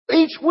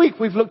Each week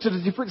we've looked at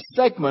a different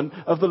segment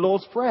of the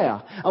Lord's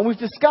Prayer. And we've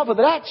discovered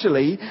that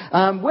actually,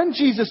 when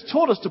Jesus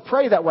taught us to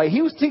pray that way,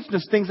 he was teaching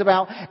us things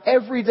about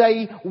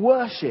everyday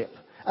worship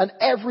and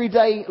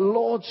everyday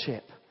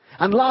lordship.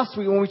 And last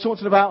week when we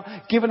talked about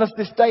giving us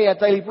this day our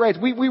daily bread,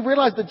 we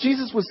realized that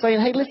Jesus was saying,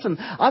 hey, listen,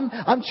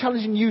 I'm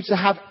challenging you to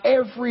have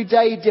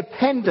everyday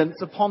dependence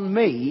upon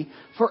me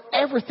for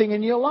everything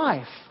in your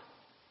life.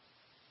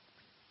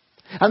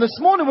 And this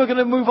morning we're going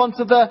to move on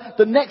to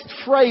the next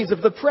phrase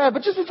of the prayer.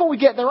 But just before we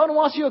get there, I want to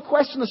ask you a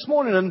question this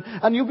morning.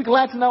 And you'll be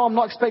glad to know I'm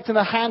not expecting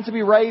a hand to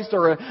be raised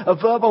or a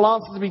verbal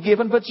answer to be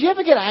given. But do you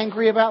ever get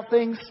angry about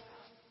things?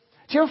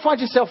 Do you ever find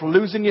yourself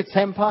losing your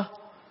temper?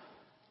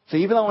 So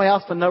even though I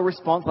asked for no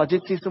response, I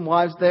did see some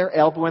wives there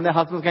elbowing their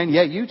husbands going,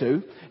 yeah, you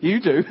do. You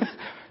do.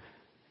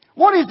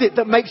 What is it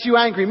that makes you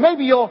angry?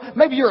 Maybe you're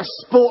a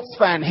sports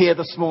fan here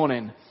this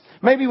morning.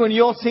 Maybe when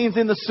your team's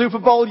in the Super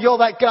Bowl, you're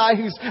that guy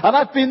and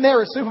I've been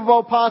there at Super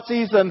Bowl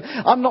parties, and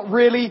I'm not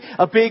really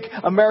a big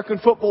American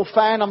football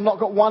fan. I've not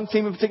got one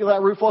team in particular that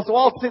I root for. So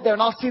I'll sit there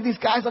and I'll see these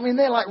guys. I mean,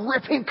 they're like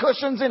ripping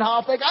cushions in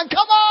half. They're going,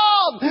 come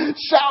on!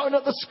 Shouting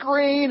at the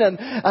screen. And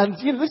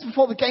this is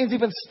before the game's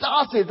even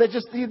started. These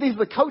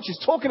are the coaches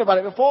talking about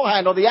it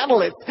beforehand, or the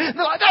analysts. They're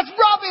like, that's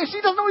rubbish.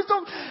 He doesn't know what he's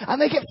doing. And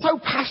they get so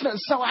passionate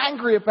and so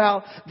angry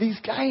about these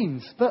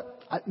games. But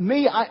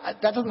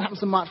that doesn't happen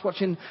so much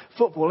watching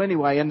football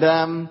anyway. And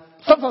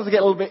sometimes I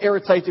get a little bit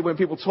irritated when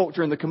people talk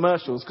during the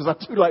commercials, because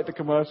I do like the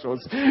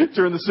commercials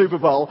during the Super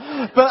Bowl.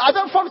 But I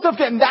don't find myself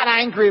getting that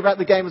angry about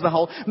the game as a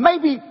whole.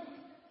 Maybe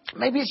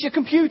it's your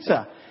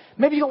computer.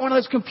 Maybe you've got one of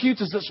those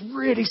computers that's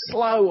really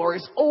slow, or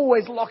it's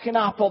always locking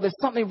up, or there's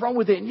something wrong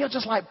with it, and you're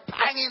just like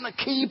banging the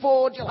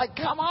keyboard. You're like,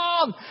 come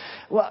on.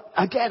 Well,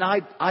 again,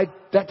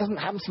 that doesn't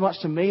happen so much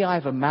to me. I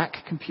have a Mac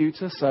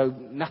computer, so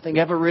nothing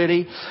ever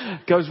really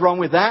goes wrong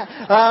with that.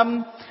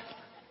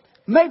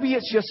 Maybe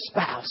it's your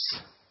spouse.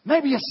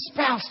 Maybe your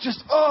spouse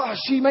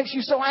she makes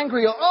you so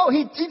angry, or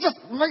he just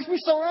makes me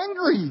so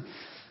angry.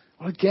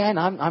 Well, again,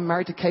 I'm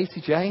married to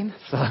Casey Jane,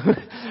 so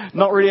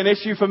not really an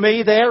issue for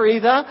me there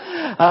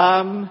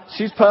either.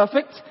 She's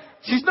perfect.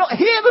 She's not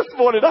here this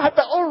morning. I had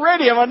that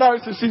already in my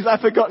notes, and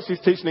I forgot she's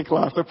teaching in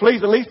class. So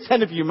please, at least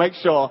 10 of you, make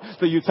sure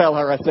that you tell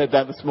her I said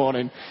that this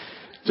morning,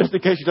 just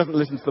in case she doesn't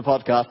listen to the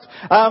podcast.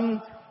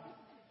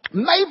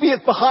 Maybe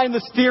it's behind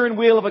the steering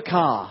wheel of a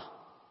car.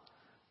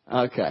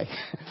 Okay.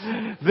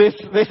 This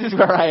is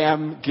where I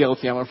am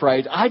guilty, I'm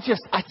afraid. I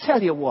tell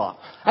you what.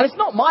 And it's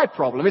not my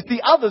problem. It's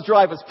the other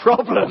driver's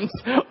problems,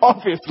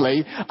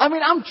 obviously. I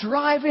mean, I'm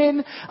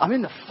driving. I'm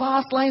in the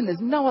fast lane. There's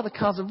no other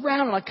cars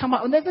around. And I come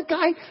up and there's a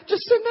guy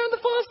just sitting there in the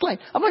fast lane.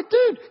 I'm like,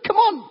 dude, come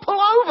on, pull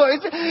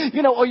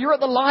over. Or you're at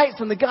the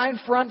lights and the guy in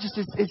front just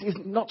is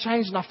not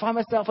changed. And I find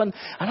myself, and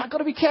I've got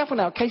to be careful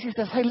now. Casey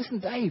says, hey, listen,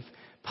 Dave,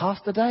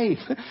 Pastor Dave.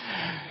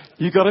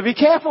 You've got to be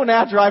careful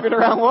now driving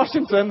around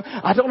Washington.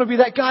 I don't want to be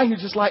that guy who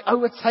just like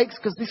overtakes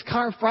because this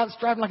car in front's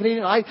driving like an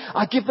idiot.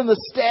 I give them the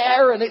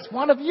stare and it's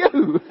one of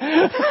you.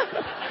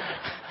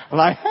 I'm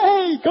like,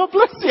 hey, God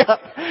bless you.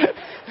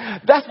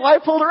 That's why I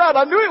pulled around.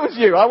 I knew it was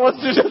you. I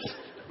wanted to just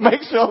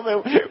make sure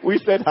that we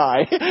said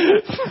hi.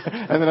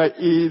 And then I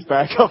ease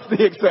back off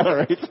the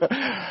accelerator.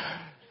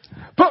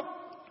 But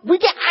we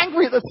get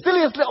angry at the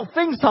silliest little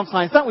things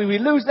sometimes, don't we? We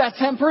lose our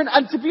temper.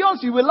 And to be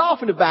honest with you, we're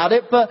laughing about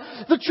it. But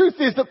the truth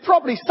is that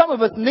probably some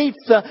of us need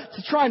to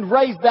try and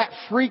raise that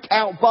freak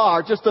out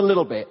bar just a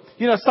little bit.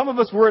 Some of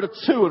us were at a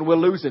 2 and we're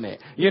losing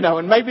it.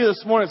 And maybe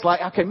this morning it's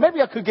like, okay,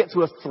 maybe I could get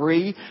to a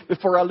 3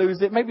 before I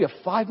lose it. Maybe a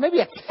 5,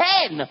 maybe a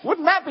 10.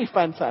 Wouldn't that be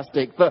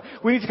fantastic? But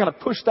we need to kind of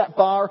push that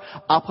bar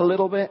up a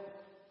little bit.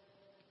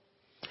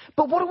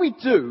 But what do we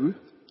do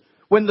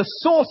when the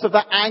source of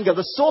that anger,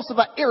 the source of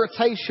that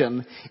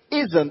irritation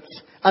isn't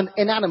an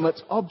inanimate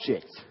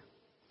object?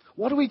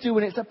 What do we do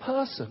when it's a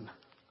person?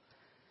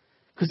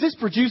 Because this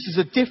produces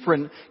a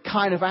different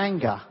kind of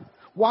anger.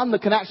 One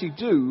that can actually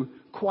do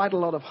quite a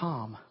lot of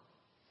harm.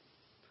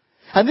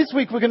 And this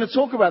week we're going to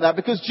talk about that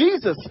because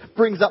Jesus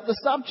brings up the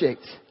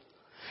subject.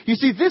 You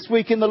see, this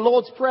week in the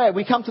Lord's Prayer,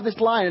 we come to this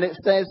line and it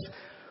says,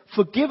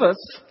 forgive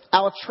us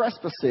our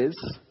trespasses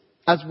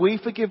as we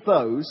forgive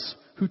those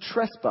who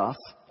trespass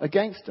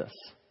against us.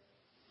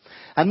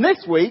 And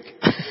this week,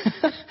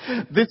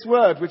 this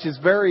word, which is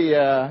very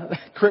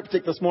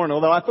cryptic this morning,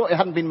 although I thought it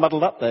hadn't been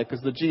muddled up there because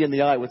the G and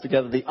the I were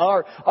together, the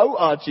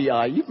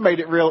R-O-R-G-I. You've made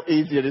it real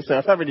easy on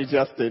yourself, haven't you,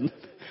 Justin?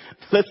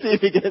 Let's see if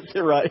he gets it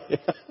right.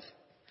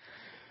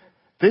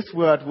 This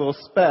word will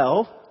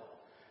spell,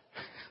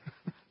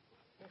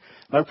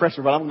 no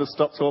pressure, but I'm going to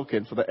stop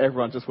talking so that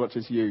everyone just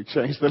watches you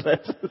change the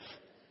letters.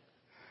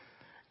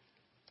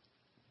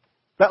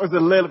 That was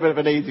a little bit of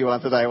an easy one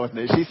today, wasn't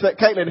it? She said,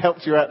 Caitlin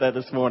helped you out there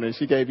this morning.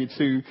 She gave you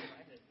 2.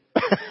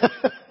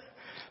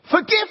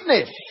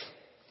 Forgiveness.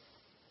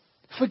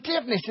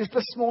 Forgiveness is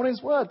this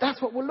morning's word.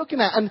 That's what we're looking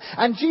at.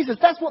 And Jesus,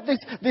 that's what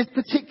this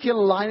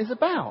particular line is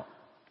about.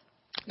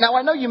 Now,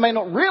 I know you may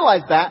not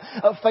realize that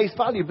at face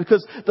value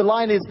because the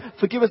line is,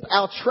 forgive us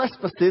our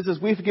trespasses as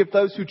we forgive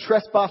those who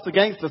trespass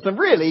against us. And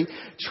really,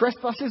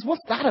 trespasses,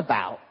 what's that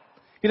about?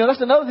 You know,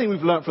 that's another thing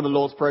we've learned from the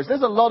Lord's Prayer.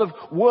 There's a lot of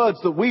words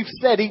that we've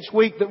said each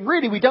week that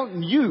really we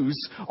don't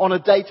use on a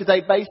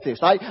day-to-day basis.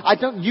 I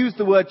don't use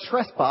the word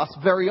trespass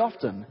very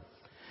often.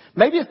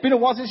 Maybe it's been a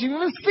while since you've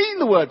even seen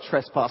the word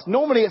trespass.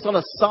 Normally it's on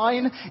a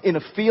sign in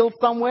a field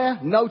somewhere,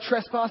 no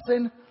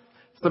trespassing.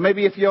 So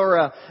maybe if you're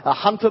a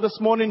hunter this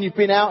morning, you've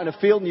been out in a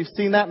field and you've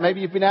seen that.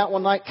 Maybe you've been out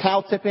one night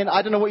cow tipping.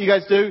 I don't know what you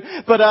guys do.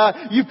 But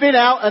you've been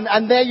out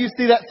and there you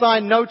see that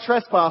sign, no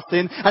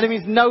trespassing. And it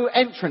means no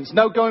entrance,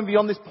 no going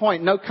beyond this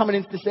point, no coming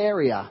into this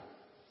area.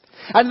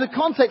 And in the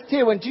context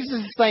here, when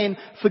Jesus is saying,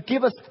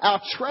 forgive us our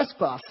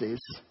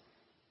trespasses,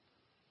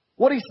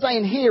 what he's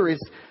saying here is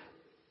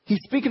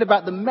he's speaking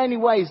about the many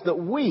ways that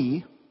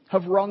we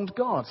have wronged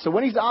God. So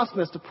when he's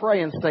asking us to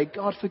pray and say,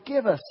 God,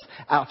 forgive us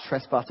our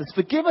trespasses.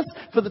 Forgive us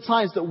for the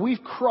times that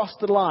we've crossed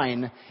the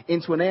line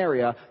into an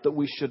area that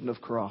we shouldn't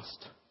have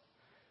crossed.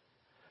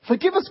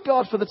 Forgive us,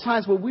 God, for the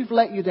times where we've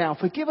let you down.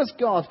 Forgive us,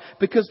 God,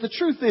 because the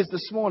truth is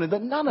this morning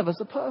that none of us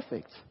are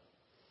perfect.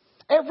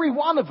 Every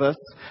one of us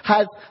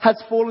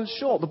has fallen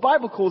short. The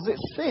Bible calls it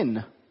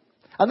sin.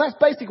 And that's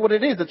basically what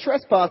it is. The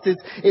trespass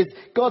is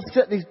God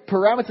set these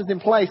parameters in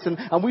place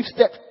and we've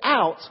stepped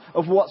out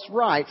of what's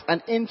right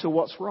and into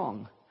what's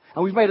wrong.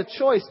 And we've made a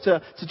choice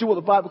to do what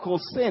the Bible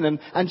calls sin.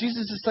 And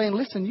Jesus is saying,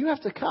 listen, you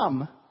have to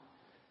come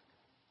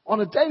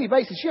on a daily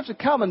basis. You have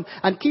to come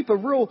and keep a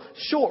real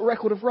short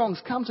record of wrongs.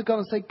 Come to God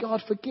and say,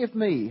 God, forgive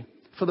me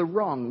for the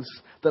wrongs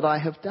that I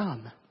have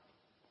done.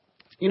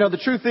 You know, the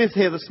truth is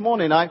here this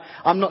morning,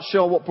 I'm not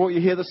sure what brought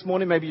you here this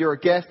morning. Maybe you're a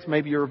guest,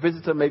 maybe you're a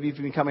visitor, maybe you've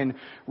been coming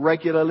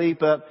regularly.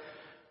 But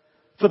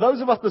for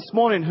those of us this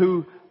morning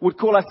who would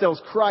call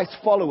ourselves Christ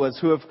followers,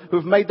 who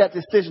have made that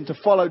decision to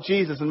follow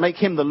Jesus and make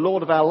him the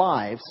Lord of our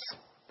lives,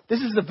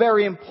 this is a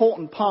very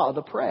important part of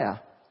the prayer.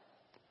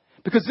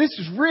 Because this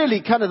is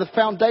really kind of the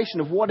foundation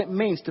of what it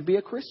means to be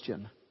a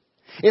Christian.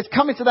 It's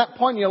coming to that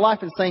point in your life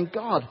and saying,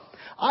 God,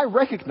 I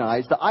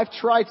recognize that I've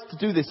tried to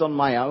do this on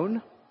my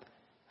own.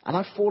 And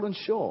I've fallen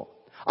short.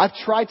 I've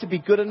tried to be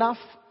good enough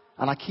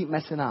and I keep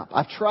messing up.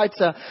 I've tried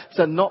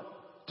to not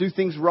do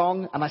things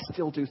wrong and I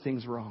still do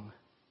things wrong.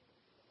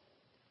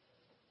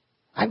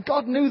 And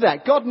God knew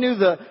that. God knew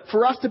that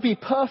for us to be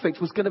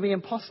perfect was going to be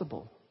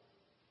impossible.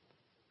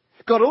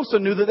 God also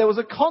knew that there was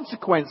a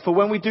consequence for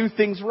when we do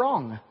things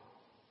wrong.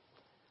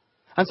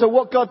 And so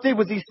what God did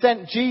was he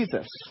sent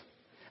Jesus.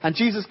 And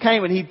Jesus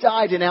came and he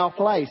died in our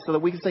place so that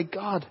we can say,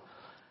 God,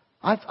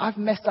 I've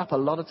messed up a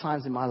lot of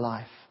times in my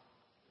life.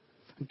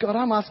 God,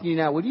 I'm asking you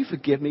now, will you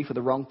forgive me for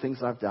the wrong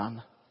things I've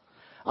done?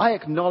 I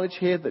acknowledge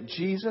here that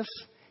Jesus,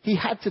 he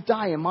had to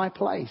die in my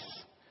place.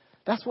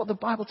 That's what the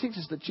Bible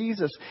teaches, that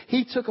Jesus,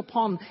 he took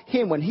upon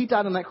him when he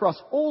died on that cross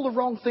all the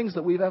wrong things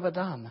that we've ever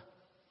done.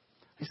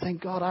 He's saying,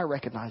 God, I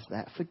recognize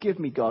that. Forgive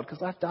me, God,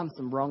 because I've done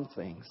some wrong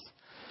things.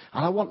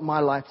 And I want my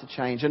life to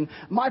change. And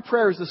my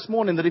prayer is this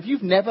morning that if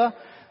you've never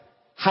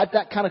had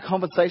that kind of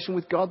conversation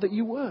with God, that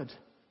you would.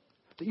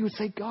 That you would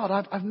say,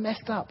 God, I've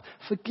messed up.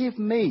 Forgive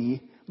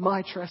me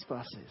my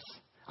trespasses.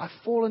 I've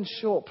fallen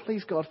short.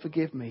 Please, God,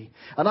 forgive me.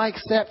 And I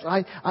accept,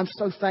 I'm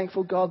so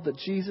thankful, God, that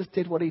Jesus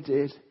did what he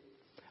did.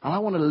 And I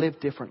want to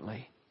live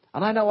differently.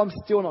 And I know I'm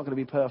still not going to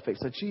be perfect.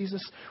 So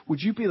Jesus, would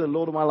you be the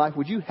Lord of my life?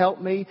 Would you help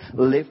me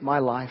live my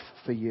life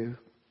for you?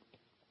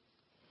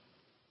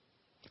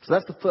 So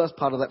that's the first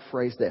part of that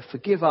phrase there.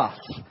 Forgive us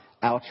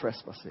our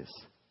trespasses.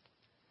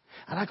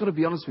 And I've got to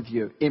be honest with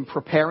you, in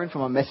preparing for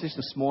my message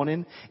this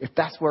morning, if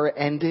that's where it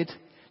ended,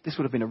 this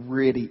would have been a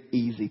really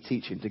easy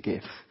teaching to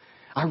give.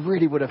 I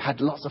really would have had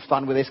lots of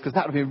fun with this because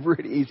that would have been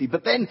really easy.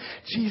 But then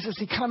Jesus,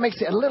 he kind of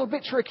makes it a little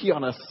bit tricky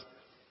on us.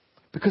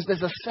 Because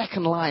there's a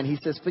second line. He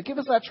says, forgive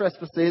us our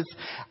trespasses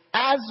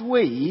as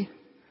we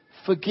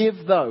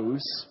forgive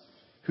those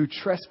who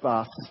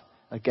trespass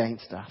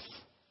against us.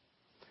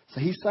 So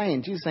he's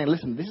saying, Jesus is saying,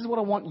 listen, this is what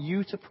I want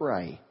you to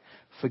pray.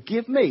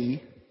 Forgive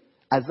me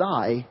as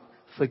I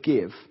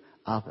forgive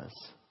others.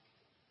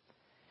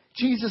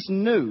 Jesus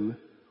knew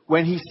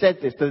when he said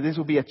this, that this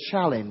will be a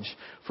challenge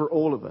for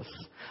all of us.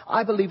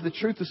 I believe the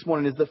truth this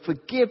morning is that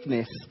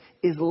forgiveness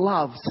is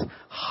love's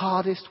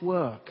hardest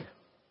work.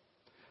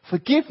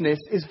 Forgiveness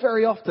is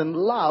very often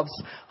love's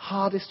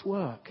hardest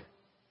work.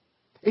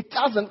 It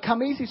doesn't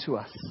come easy to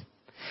us.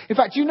 In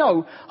fact, you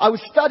know, I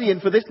was studying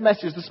for this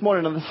message this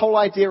morning on this whole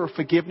idea of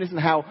forgiveness and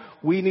how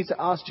we need to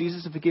ask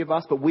Jesus to forgive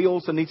us, but we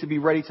also need to be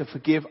ready to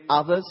forgive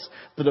others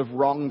that have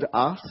wronged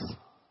us.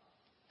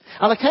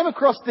 And I came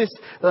across this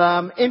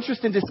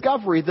interesting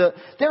discovery that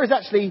there is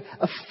actually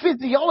a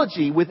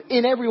physiology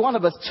within every one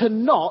of us to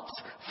not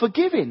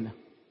forgiving.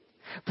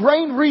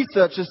 Brain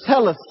researchers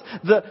tell us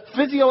that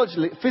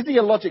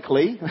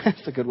physiologically,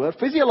 that's a good word,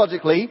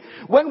 physiologically,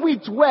 when we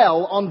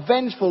dwell on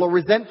vengeful or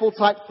resentful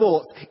type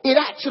thoughts, it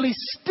actually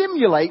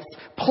stimulates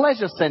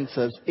pleasure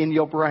centers in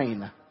your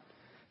brain.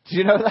 Do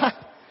you know that?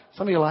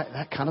 Some of you are like,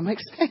 that kind of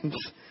makes sense.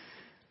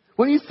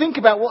 When you think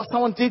about what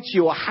someone did to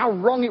you or how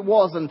wrong it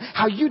was and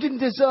how you didn't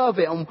deserve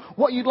it and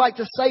what you'd like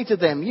to say to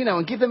them, you know,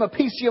 and give them a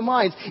piece of your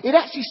mind, it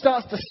actually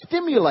starts to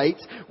stimulate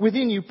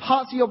within you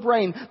parts of your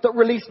brain that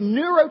release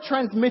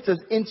neurotransmitters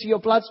into your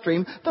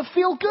bloodstream that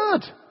feel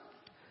good.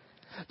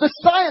 The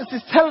science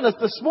is telling us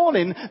this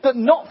morning that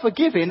not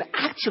forgiving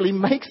actually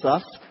makes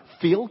us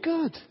feel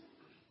good.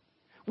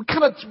 We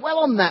kind of dwell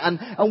on that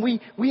and we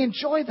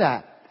enjoy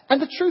that.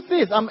 And the truth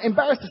is, I'm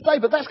embarrassed to say,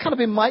 but that's kind of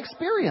been my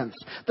experience,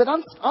 that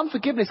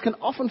unforgiveness can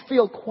often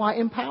feel quite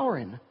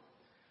empowering.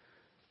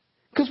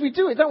 Because we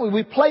do it, don't we?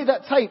 We play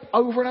that tape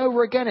over and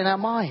over again in our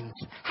minds.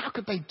 How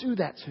could they do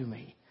that to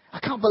me? I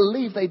can't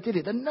believe they did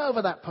it. The nerve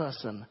of that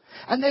person.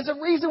 And there's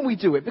a reason we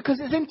do it, because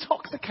it's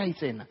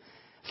intoxicating.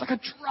 It's like a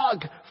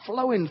drug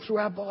flowing through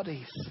our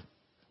bodies.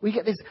 We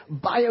get this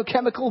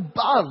biochemical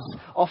buzz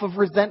off of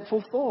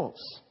resentful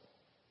thoughts.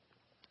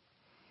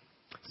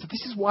 So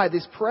this is why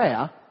this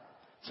prayer,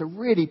 to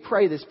really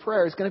pray this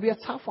prayer, is going to be a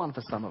tough one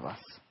for some of us.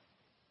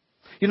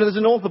 You know, there's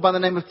an author by the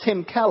name of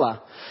Tim Keller,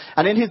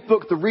 and in his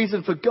book, The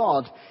Reason for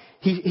God,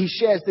 he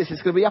shares this.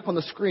 It's going to be up on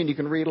the screen. You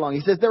can read along.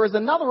 He says, there is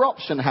another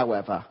option,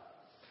 however.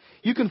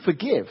 You can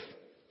forgive.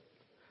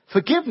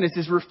 Forgiveness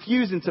is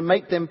refusing to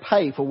make them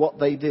pay for what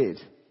they did.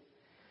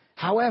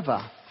 However,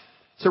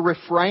 to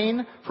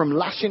refrain from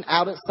lashing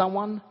out at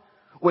someone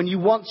when you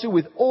want to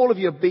with all of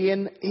your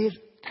being is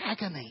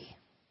agony.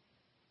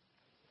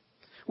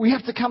 We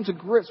have to come to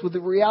grips with the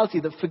reality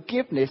that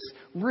forgiveness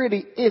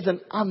really is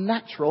an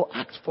unnatural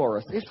act for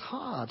us. It's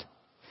hard.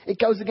 It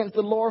goes against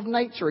the law of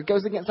nature. It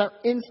goes against our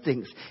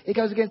instincts. It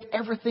goes against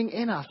everything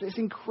in us. It's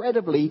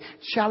incredibly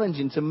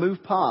challenging to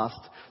move past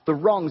the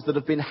wrongs that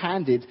have been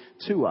handed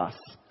to us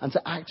and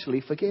to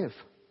actually forgive.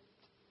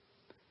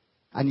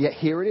 And yet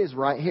here it is,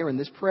 right here in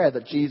this prayer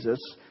that Jesus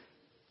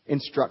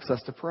instructs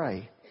us to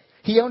pray.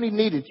 He only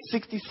needed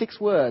 66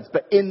 words,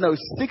 but in those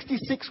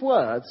 66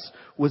 words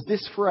was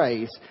this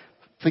phrase,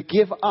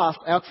 forgive us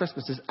our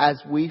trespasses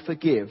as we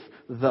forgive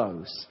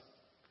those.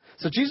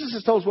 So Jesus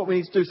has told us what we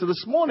need to do. So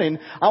this morning,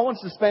 I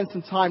wanted to spend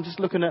some time just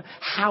looking at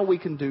how we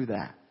can do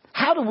that.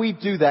 How do we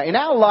do that? In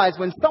our lives,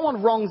 when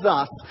someone wrongs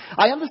us,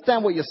 I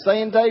understand what you're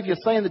saying, Dave. You're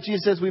saying that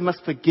Jesus says we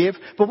must forgive.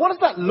 But what does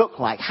that look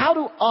like? How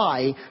do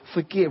I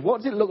forgive? What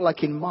does it look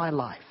like in my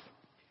life?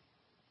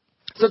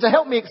 So to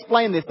help me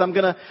explain this, I'm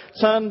going to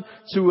turn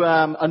to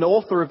an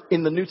author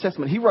in the New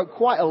Testament. He wrote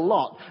quite a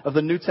lot of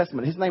the New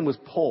Testament. His name was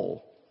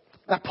Paul.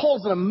 Now,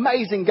 Paul's an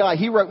amazing guy.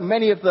 He wrote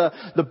many of the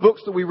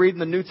books that we read in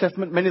the New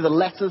Testament, many of the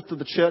letters to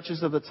the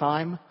churches of the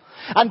time.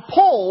 And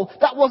Paul,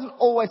 that wasn't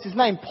always his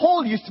name.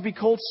 Paul used to be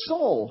called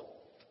Saul.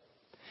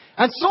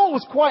 And Saul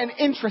was quite an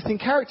interesting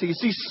character. You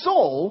see,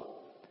 Saul,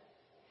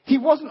 he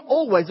wasn't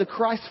always a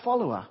Christ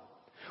follower.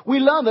 We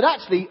learn that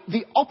actually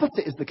the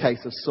opposite is the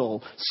case of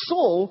Saul.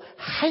 Saul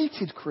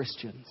hated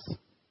Christians.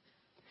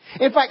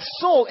 In fact,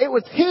 Saul, it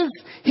was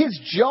his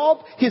job,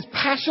 his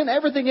passion,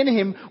 everything in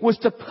him was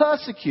to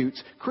persecute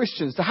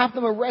Christians, to have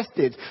them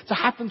arrested, to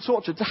have them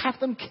tortured, to have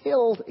them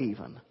killed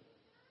even.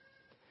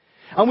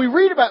 And we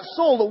read about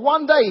Saul that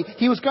one day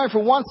he was going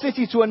from one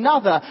city to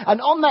another,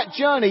 and on that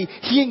journey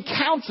he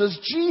encounters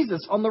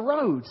Jesus on the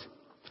road.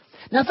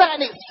 Now that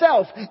in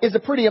itself is a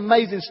pretty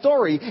amazing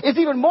story. It's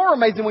even more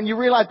amazing when you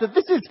realize that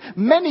this is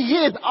many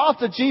years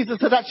after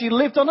Jesus had actually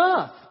lived on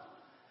earth.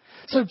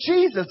 So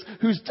Jesus,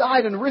 who's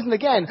died and risen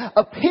again,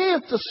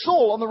 appears to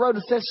Saul on the road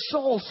and says,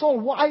 Saul, Saul,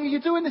 why are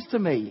you doing this to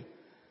me?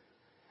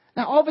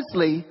 Now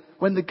obviously,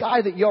 when the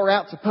guy that you're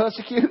out to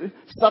persecute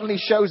suddenly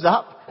shows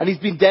up and he's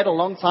been dead a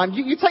long time,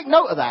 you take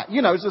note of that.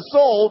 You know, so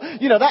Saul,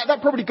 that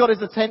probably got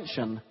his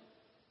attention.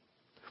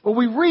 Well,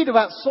 we read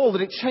about Saul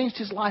that it changed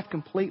his life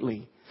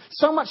completely.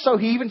 So much so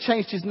he even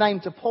changed his name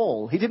to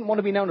Paul. He didn't want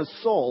to be known as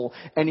Saul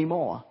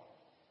anymore.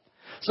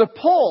 So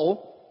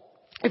Paul,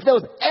 if there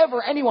was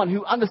ever anyone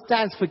who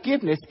understands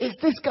forgiveness,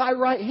 it's this guy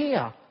right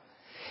here.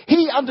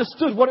 He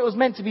understood what it was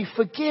meant to be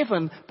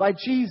forgiven by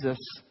Jesus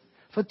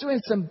for doing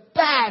some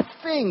bad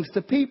things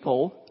to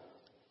people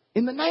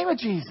in the name of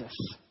Jesus.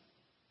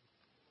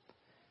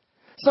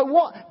 So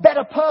what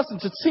better person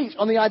to teach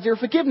on the idea of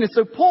forgiveness?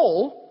 So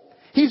Paul,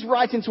 he's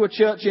writing to a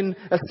church in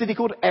a city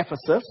called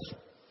Ephesus.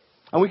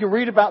 And we can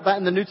read about that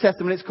in the New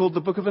Testament. It's called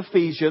the book of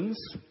Ephesians.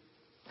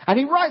 And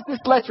he writes this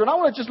letter, and I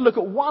want to just look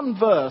at one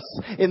verse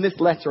in this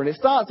letter. And it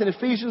starts in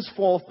Ephesians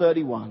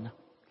 4:31.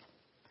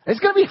 It's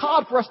going to be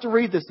hard for us to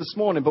read this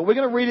morning, but we're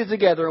going to read it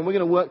together and we're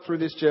going to work through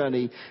this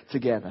journey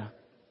together.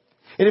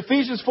 In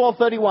Ephesians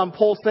 4:31,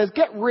 Paul says,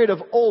 get rid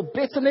of all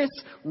bitterness,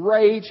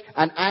 rage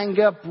and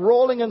anger,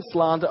 brawling and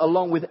slander,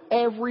 along with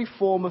every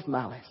form of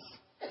malice.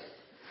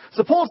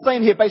 So Paul's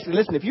saying here basically,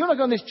 listen, if you want to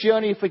go on this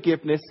journey of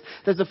forgiveness,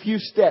 there's a few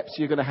steps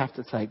you're going to have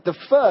to take. The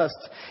first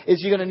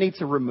is you're going to need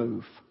to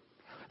remove.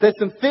 There's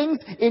some things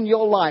in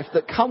your life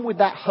that come with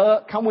that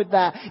hurt, come with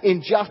that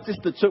injustice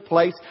that took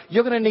place.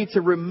 You're going to need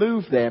to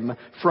remove them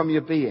from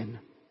your being.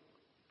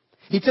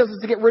 He tells us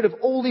to get rid of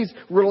all these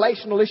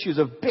relational issues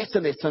of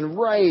bitterness and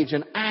rage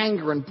and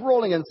anger and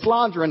brawling and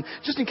slander. And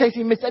just in case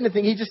he missed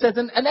anything, he just says,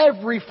 and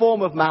every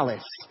form of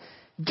malice.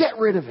 Get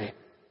rid of it.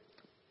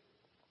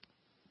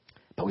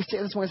 But we sit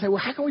at this point and say, well,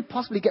 how can we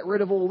possibly get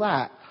rid of all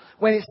that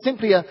when it's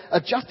simply a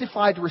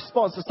justified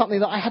response to something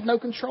that I had no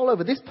control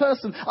over? This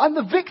person, I'm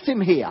the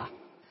victim here.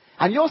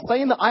 And you're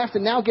saying that I have to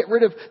now get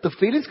rid of the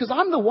feelings because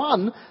I'm the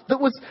one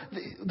that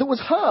was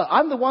hurt.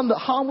 I'm the one that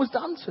harm was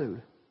done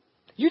to.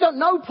 You don't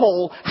know,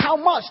 Paul, how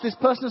much this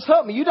person has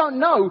hurt me. You don't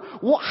know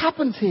what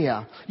happened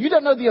here. You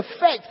don't know the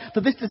effect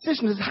that this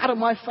decision has had on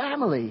my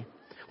family.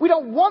 We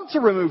don't want to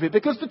remove it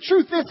because the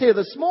truth is here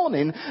this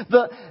morning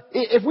that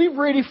if we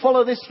really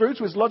follow this through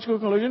to its logical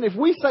conclusion, if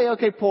we say,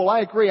 okay, Paul, I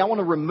agree, I want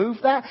to remove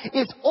that,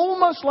 it's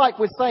almost like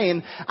we're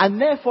saying,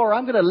 and therefore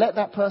I'm going to let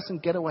that person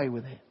get away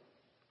with it.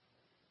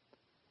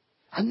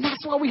 And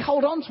that's why we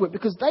hold on to it,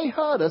 because they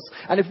hurt us.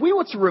 And if we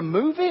were to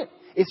remove it,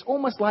 it's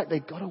almost like they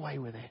got away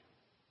with it.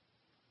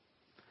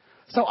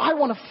 So I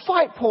want to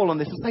fight Paul on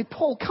this and say,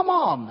 Paul, come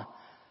on.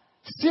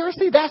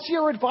 Seriously, that's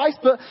your advice?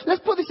 But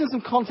let's put this in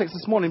some context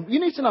this morning. You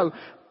need to know,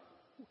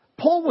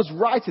 Paul was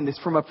writing this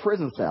from a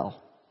prison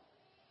cell.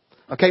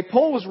 Okay,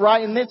 Paul was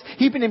writing this.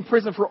 He'd been in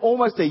prison for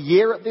almost a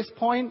year at this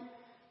point.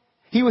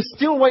 He was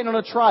still waiting on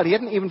a trial. He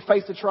hadn't even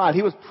faced a trial.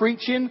 He was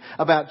preaching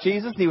about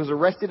Jesus, and he was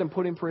arrested and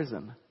put in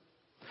prison.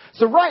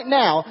 So right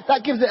now,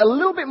 that gives it a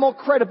little bit more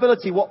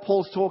credibility what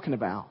Paul's talking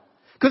about.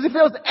 Because if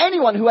there was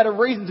anyone who had a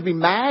reason to be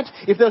mad,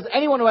 if there was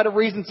anyone who had a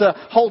reason to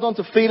hold on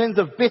to feelings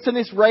of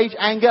bitterness, rage,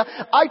 anger,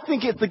 I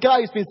think it's the guy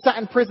who's been sat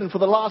in prison for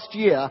the last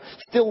year,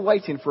 still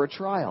waiting for a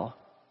trial.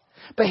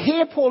 But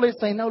here Paul is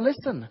saying, no,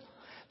 listen,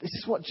 this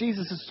is what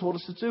Jesus has taught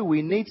us to do.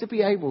 We need to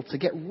be able to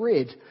get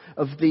rid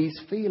of these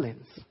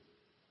feelings.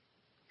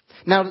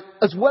 Now,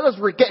 as well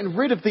as getting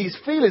rid of these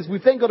feelings,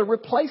 we've then got to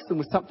replace them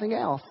with something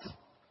else.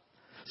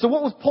 So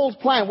what was Paul's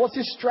plan? What's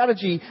his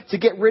strategy to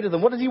get rid of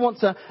them? What does he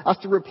want us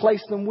to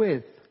replace them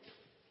with?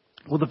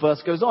 Well, the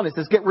verse goes on. It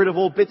says, get rid of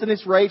all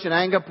bitterness, rage and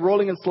anger,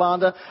 brawling and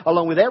slander,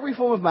 along with every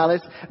form of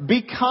malice.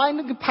 Be kind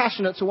and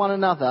compassionate to one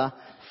another,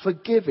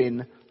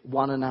 forgiving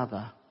one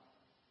another.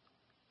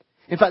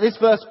 In fact, this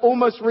verse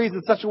almost reads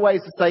in such a way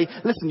as to say,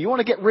 listen, you want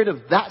to get rid of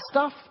that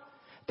stuff?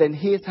 Then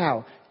here's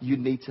how. You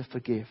need to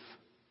forgive.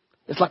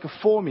 It's like a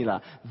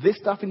formula. This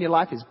stuff in your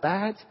life is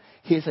bad.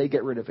 Here's how you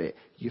get rid of it.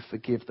 You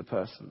forgive the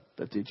person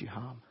that did you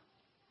harm.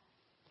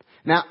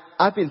 Now,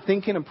 I've been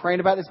thinking and praying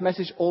about this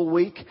message all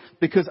week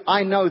because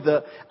I know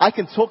that I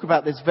can talk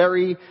about this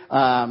very,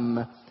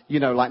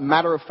 like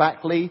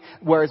matter-of-factly.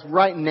 Whereas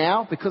right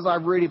now, because I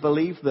really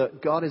believe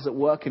that God is at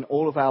work in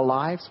all of our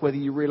lives, whether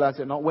you realize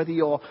it or not, whether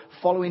you're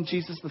following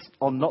Jesus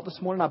or not this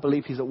morning, I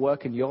believe He's at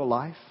work in your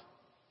life.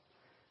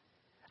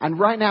 And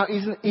right now,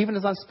 even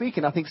as I'm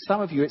speaking, I think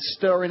some of you, it's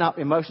stirring up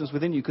emotions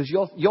within you because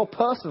you're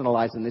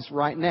personalizing this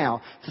right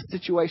now to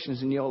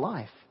situations in your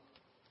life.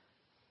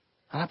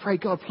 And I pray,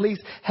 God, please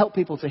help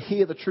people to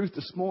hear the truth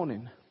this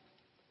morning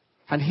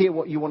and hear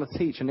what you want to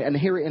teach and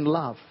hear it in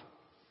love.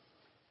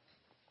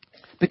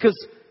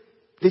 Because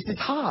this is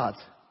hard.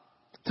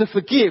 To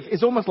forgive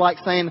is almost like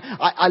saying,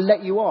 I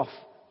let you off.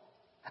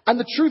 And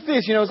the truth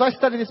is, as I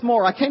studied this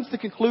more, I came to the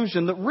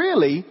conclusion that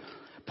really,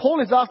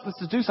 Paul is asking us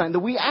to do something that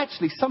we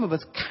actually, some of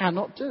us,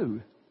 cannot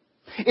do.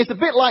 It's a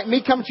bit like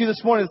me coming to you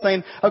this morning and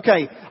saying,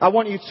 okay, I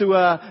want you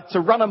to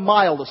run a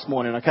mile this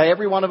morning, okay?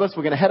 Every one of us,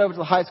 we're going to head over to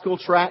the high school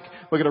track.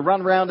 We're going to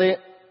run around it.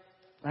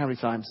 How many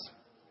times?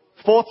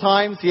 4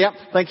 times, yep,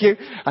 thank you.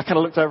 I kind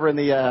of looked over in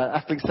the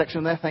athlete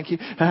section there, thank you.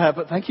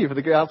 But thank you for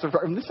the answer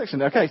from this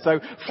section. Okay, so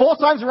 4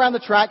 times around the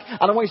track,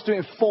 and I want you to do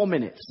it in 4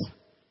 minutes.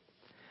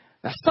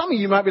 Now, some of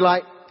you might be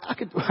like,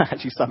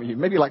 actually some of you,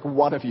 maybe like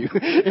one of you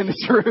in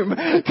this room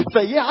could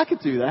say, yeah, I could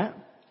do that.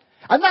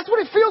 And that's what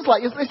it feels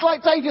like. It's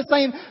like Dave just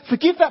saying,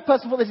 forgive that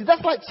person for this.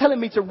 That's like telling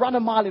me to run a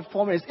mile in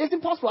 4 minutes. It's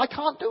impossible. I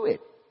can't do it.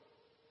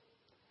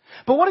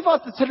 But what if I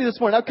was to tell you this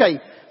morning,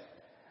 okay,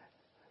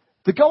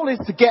 the goal is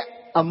to get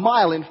a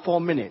mile in 4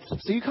 minutes.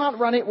 So you can't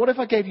run it. What if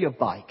I gave you a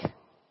bike?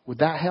 Would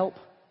that help?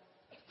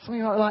 Some of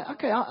you are like,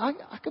 okay,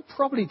 I could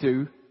probably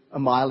do a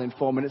mile in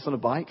 4 minutes on a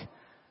bike.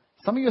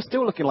 Some of you are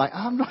still looking like,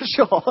 I'm not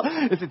sure.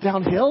 Is it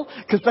downhill?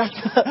 Because that's,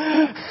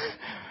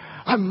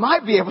 I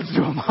might be able to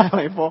do a mile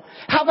in 4.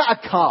 How about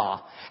a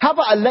car? How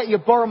about I let you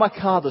borrow my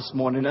car this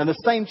morning and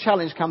the same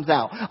challenge comes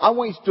out? I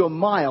want you to do a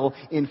mile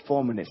in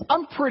 4 minutes.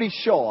 I'm pretty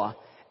sure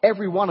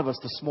every one of us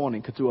this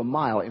morning could do a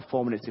mile in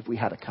 4 minutes if we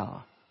had a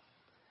car.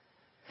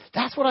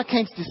 That's what I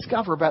came to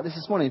discover about this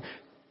morning.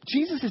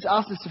 Jesus is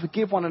asking us to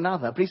forgive one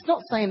another, but He's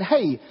not saying,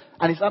 hey,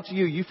 and it's up to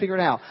you, you figure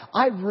it out.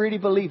 I really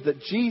believe that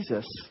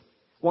Jesus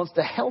wants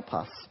to help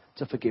us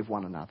to forgive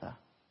one another.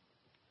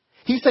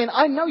 He's saying,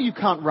 I know you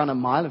can't run a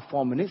mile in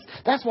 4 minutes.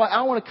 That's why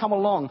I want to come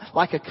along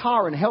like a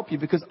car and help you,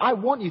 because I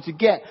want you to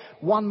get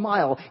 1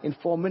 mile in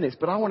 4 minutes.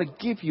 But I want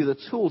to give you the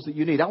tools that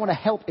you need. I want to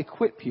help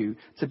equip you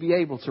to be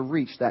able to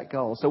reach that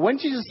goal. So when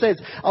Jesus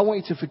says, I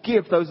want you to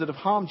forgive those that have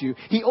harmed you,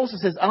 He also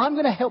says, and I'm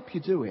going to help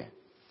you do it.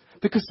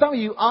 Because some of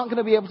you aren't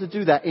going to be able to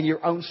do that in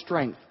your own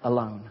strength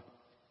alone.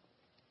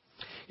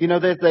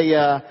 There's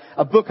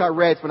a book I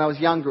read when I was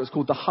younger. It was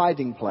called The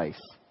Hiding Place.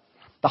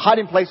 The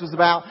Hiding Place was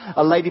about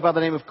a lady by the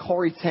name of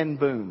Corrie ten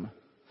Boom.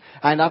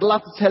 And I'd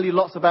love to tell you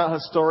lots about her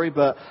story,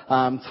 but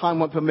time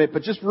won't permit.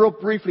 But just real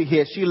briefly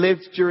here, she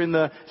lived during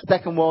the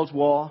Second World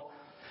War.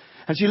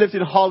 And she lived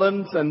in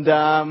Holland,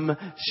 and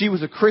she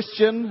was a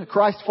Christian, a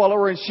Christ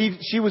follower, and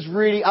she was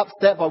really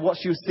upset by what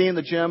she was seeing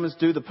the Germans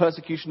do, the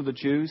persecution of the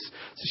Jews.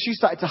 So she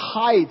started to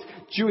hide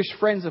Jewish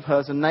friends of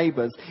hers and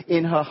neighbors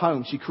in her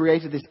home. She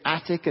created this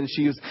attic, and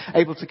she was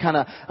able to kind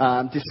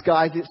of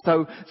disguise it.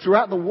 So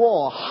throughout the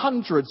war,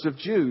 hundreds of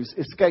Jews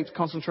escaped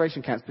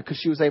concentration camps because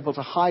she was able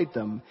to hide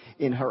them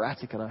in her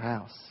attic at her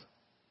house.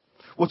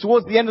 Well,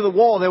 towards the end of the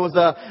war, there was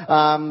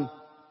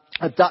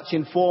a Dutch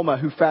informer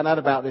who found out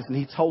about this, and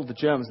he told the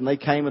Germans, and they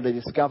came and they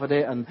discovered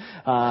it, and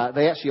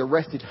they actually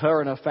arrested her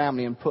and her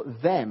family and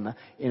put them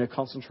in a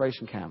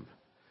concentration camp.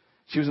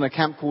 She was in a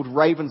camp called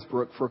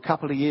Ravensbrück for a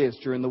couple of years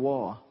during the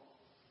war.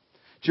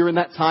 During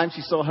that time,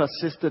 she saw her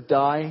sister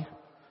die.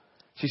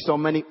 She saw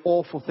many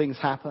awful things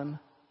happen.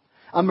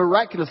 And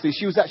miraculously,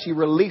 she was actually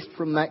released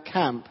from that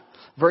camp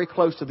very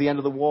close to the end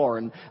of the war.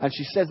 And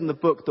she says in the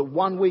book that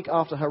 1 week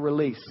after her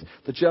release,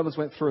 the Germans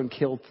went through and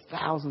killed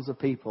thousands of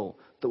people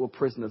that were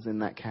prisoners in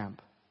that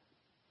camp.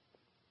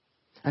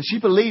 And she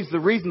believes the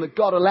reason that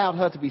God allowed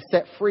her to be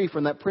set free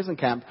from that prison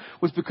camp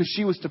was because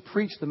she was to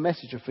preach the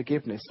message of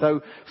forgiveness.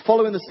 So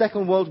following the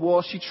Second World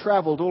War, she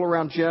traveled all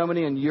around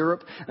Germany and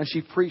Europe, and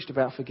she preached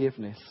about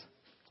forgiveness.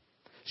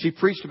 She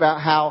preached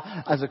about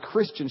how, as a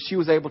Christian, she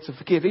was able to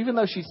forgive. Even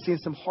though she'd seen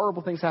some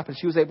horrible things happen,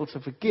 she was able to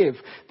forgive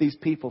these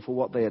people for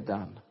what they had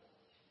done.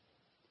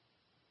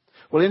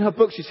 Well, in her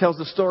book, she tells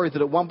the story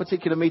that at one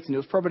particular meeting, it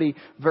was probably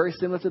very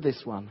similar to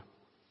this one.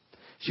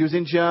 She was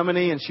in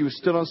Germany, and she was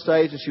stood on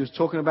stage, and she was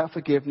talking about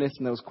forgiveness,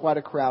 and there was quite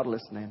a crowd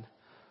listening.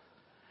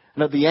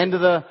 And at the end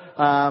of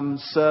the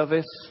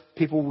service,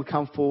 people would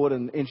come forward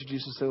and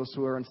introduce themselves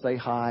to her and say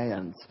hi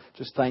and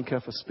just thank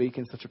her for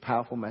speaking such a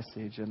powerful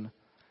message. And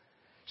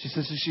she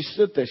says as she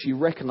stood there, she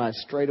recognized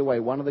straight away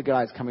one of the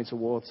guys coming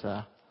towards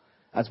her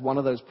as one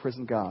of those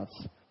prison guards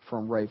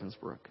from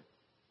Ravensbrück.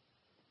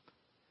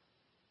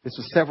 This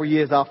was several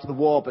years after the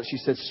war, but she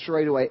said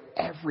straight away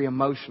every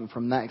emotion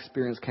from that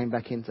experience came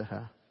back into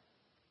her.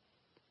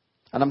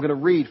 And I'm going to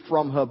read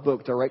from her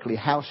book directly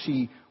how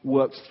she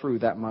worked through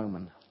that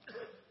moment.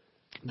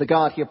 The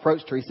guard, he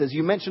approached her. He says,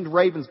 "You mentioned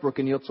Ravensbrück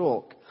in your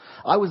talk.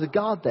 I was a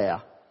guard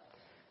there."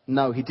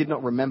 No, he did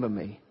not remember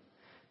me.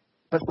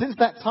 "But since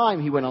that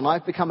time," he went on,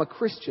 "I've become a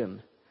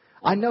Christian.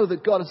 I know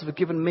that God has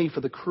forgiven me for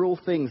the cruel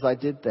things I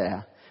did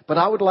there. But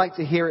I would like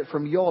to hear it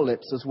from your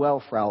lips as well,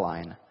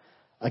 Fraulein."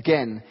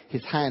 Again,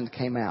 his hand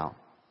came out.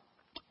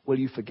 "Will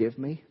you forgive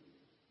me?"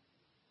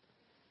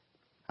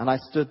 And I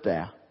stood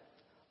there.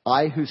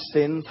 I, whose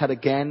sins had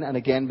again and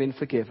again been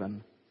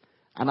forgiven,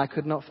 and I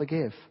could not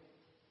forgive.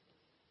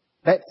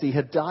 Betsy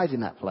had died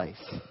in that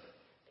place.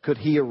 Could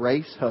he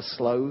erase her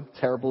slow,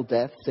 terrible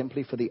death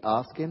simply for the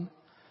asking?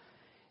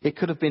 It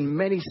could have been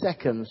many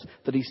seconds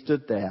that he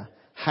stood there,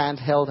 hand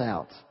held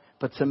out,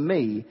 but to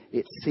me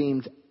it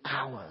seemed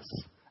hours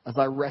as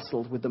I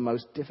wrestled with the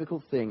most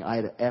difficult thing I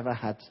had ever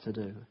had to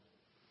do.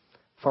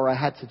 For I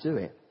had to do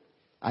it.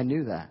 I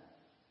knew that.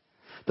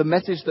 The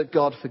message that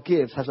God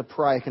forgives has a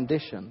prior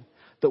condition,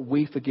 that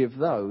we forgive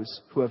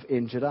those who have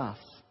injured us.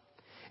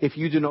 If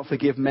you do not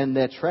forgive men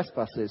their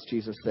trespasses,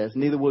 Jesus says,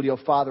 neither will your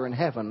Father in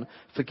heaven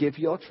forgive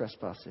your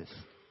trespasses.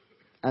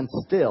 And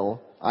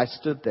still, I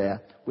stood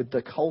there with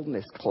the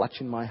coldness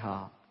clutching my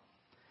heart.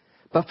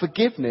 But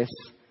forgiveness,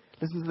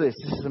 listen to this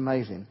is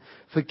amazing.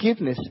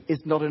 Forgiveness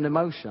is not an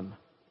emotion.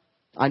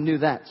 I knew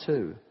that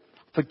too.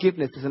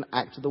 Forgiveness is an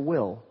act of the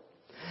will.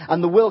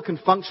 And the will can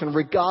function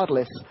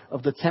regardless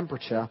of the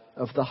temperature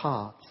of the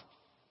heart.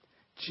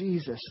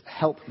 Jesus,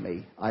 help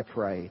me, I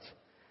prayed,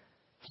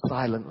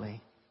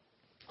 silently.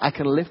 I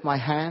can lift my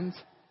hand,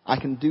 I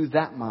can do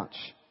that much,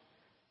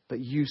 but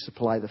you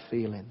supply the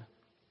feeling.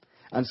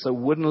 And so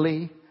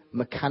woodenly,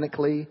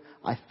 mechanically,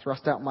 I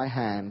thrust out my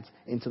hand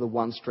into the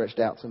one stretched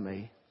out to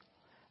me.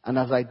 And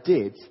as I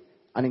did,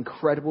 an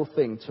incredible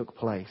thing took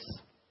place.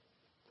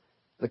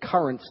 The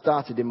current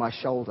started in my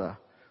shoulder,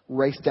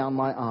 raced down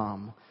my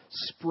arm,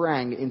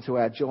 sprang into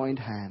our joined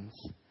hands.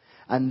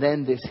 And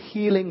then this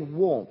healing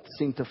warmth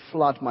seemed to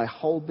flood my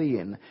whole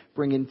being,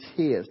 bringing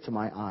tears to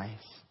my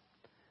eyes.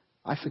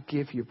 I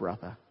forgive you,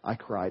 brother, I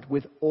cried,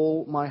 with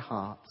all my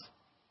heart.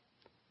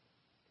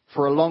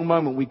 For a long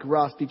moment we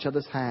grasped each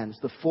other's hands,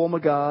 the former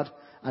guard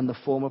and the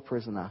former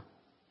prisoner.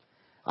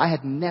 I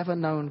had never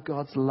known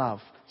God's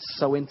love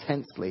so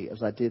intensely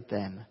as I did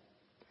then.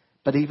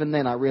 But even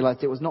then I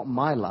realized it was not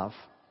my love.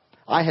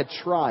 I had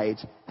tried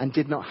and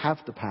did not have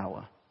the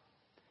power.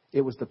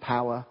 It was the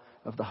power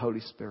of the Holy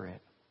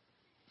Spirit.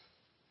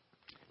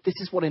 This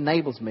is what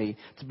enables me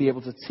to be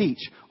able to teach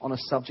on a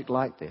subject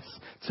like this.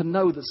 To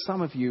know that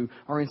some of you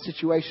are in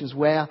situations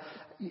where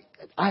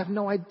I have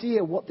no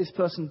idea what this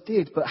person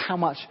did, but how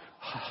much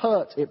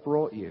hurt it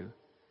brought you.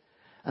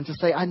 And to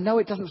say, I know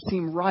it doesn't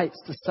seem right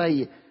to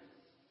say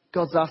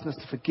God's asking us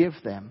to forgive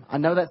them. I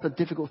know that's a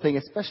difficult thing,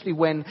 especially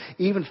when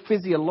even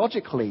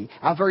physiologically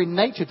our very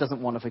nature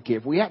doesn't want to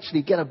forgive. We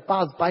actually get a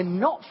buzz by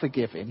not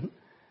forgiving.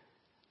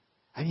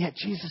 And yet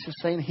Jesus is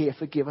saying here,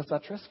 forgive us our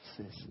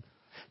trespasses.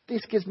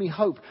 This gives me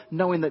hope,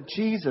 knowing that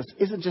Jesus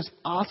isn't just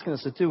asking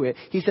us to do it.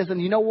 He says,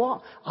 and you know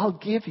what? I'll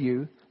give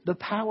you the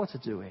power to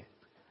do it.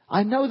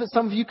 I know that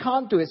some of you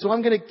can't do it, so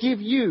I'm going to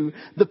give you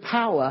the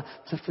power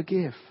to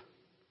forgive.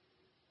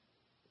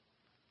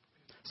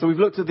 So we've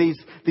looked at these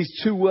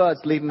two words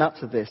leading up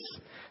to this.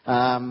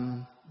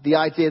 The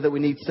idea that we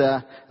need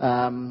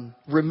to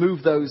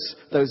remove those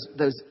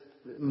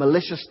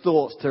malicious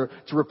thoughts, to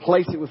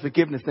replace it with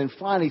forgiveness. Then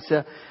finally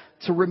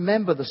to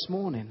remember this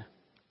morning.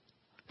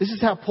 This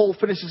is how Paul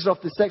finishes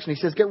off this section. He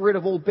says, get rid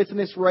of all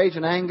bitterness, rage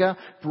and anger,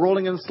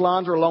 brawling and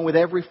slander, along with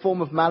every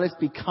form of malice.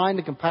 Be kind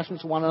and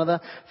compassionate to one another,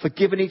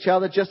 forgiving each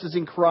other, just as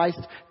in Christ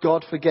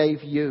God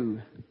forgave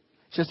you.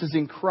 Just as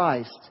in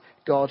Christ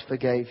God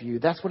forgave you.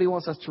 That's what he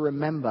wants us to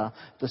remember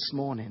this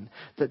morning.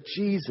 That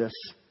Jesus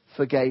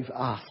forgave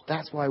us.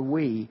 That's why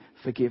we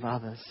forgive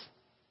others.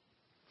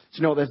 Do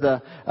you know what?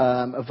 There's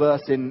a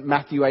verse in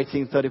Matthew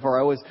 18:34.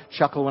 I always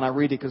chuckle when I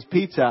read it because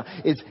Peter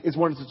is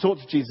wanting to talk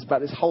to Jesus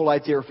about this whole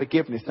idea of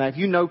forgiveness. Now, if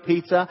you know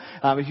Peter,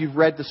 if you've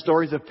read the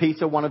stories of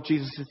Peter, one of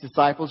Jesus'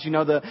 disciples, you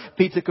know that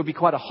Peter could be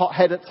quite a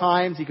hothead at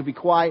times. He could be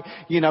quite,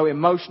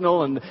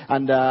 emotional.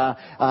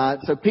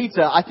 So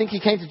Peter, I think he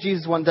came to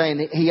Jesus one day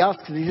and he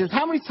asked, he says,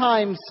 how many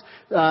times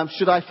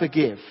should I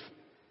forgive?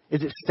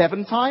 Is it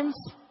 7 times?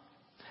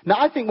 Now,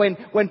 I think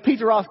when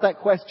Peter asked that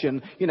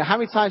question, how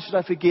many times should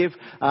I forgive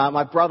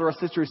my brother or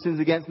sister who sins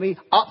against me?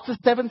 Up to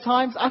 7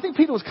 times? I think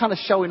Peter was kind of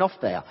showing off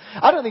there.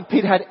 I don't think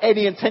Peter had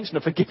any intention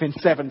of forgiving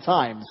 7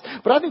 times.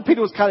 But I think Peter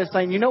was kind of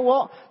saying, you know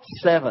what?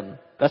 7.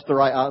 That's the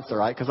right answer,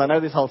 right? Because I know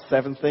this whole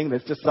 7 thing.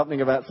 There's just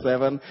something about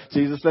 7.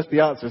 Jesus, that's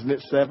the answer, isn't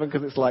it? 7,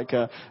 because it's like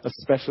a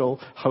special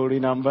holy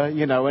number,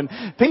 And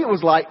Peter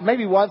was like,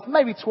 maybe once,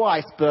 maybe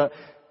twice, but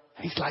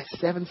he's like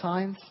 7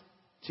 times.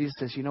 Jesus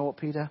says, you know what,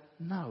 Peter?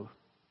 No.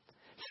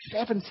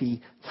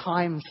 70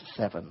 times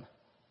 7.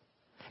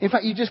 In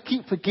fact, you just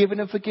keep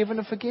forgiving and forgiving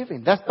and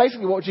forgiving. That's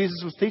basically what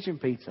Jesus was teaching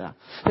Peter.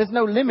 There's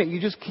no limit.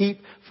 You just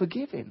keep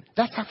forgiving.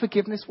 That's how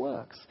forgiveness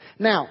works.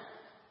 Now,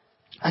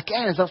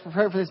 again, as I was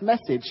preparing for this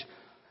message,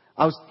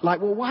 I was like,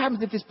 well, what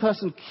happens if this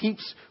person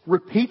keeps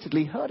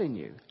repeatedly hurting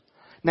you?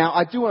 Now,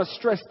 I do want to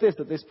stress this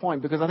at this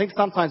point because I think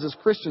sometimes as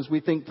Christians we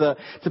think that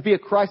to be a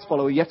Christ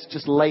follower you have to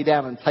just lay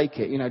down and take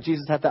it.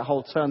 Jesus had that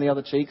whole turn the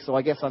other cheek, so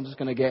I guess I'm just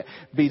going to get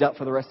beat up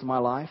for the rest of my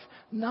life.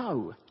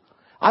 No.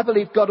 I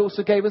believe God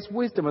also gave us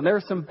wisdom, and there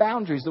are some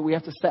boundaries that we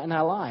have to set in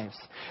our lives.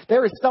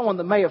 There is someone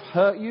that may have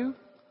hurt you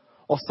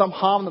or some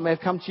harm that may have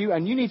come to you,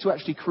 and you need to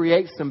actually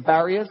create some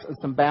barriers and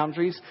some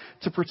boundaries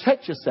to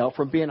protect yourself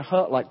from being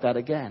hurt like that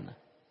again.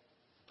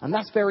 And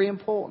that's very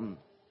important.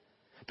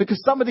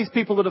 Because some of these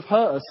people that have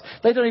hurt us,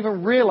 they don't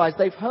even realize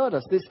they've hurt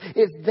us.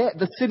 It's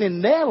the sin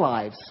in their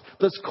lives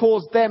that's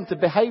caused them to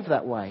behave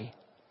that way.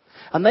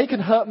 And they can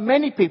hurt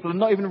many people and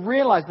not even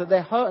realize that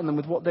they're hurting them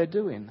with what they're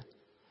doing.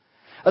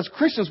 As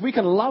Christians, we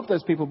can love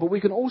those people, but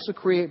we can also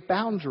create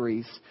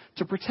boundaries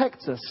to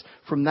protect us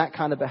from that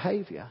kind of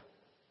behavior.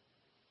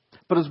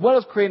 But as well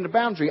as creating a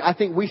boundary, I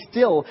think we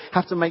still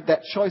have to make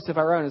that choice of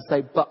our own and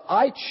say, but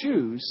I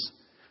choose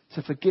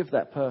to forgive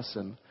that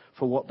person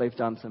for what they've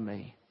done to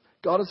me.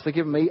 God has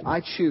forgiven me. I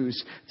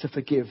choose to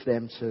forgive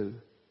them too.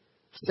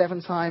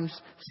 7 times,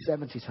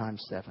 70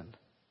 times 7.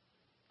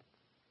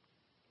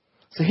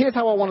 So here's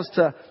how I want us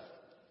to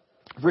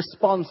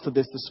respond to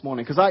this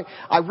morning. Because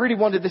I really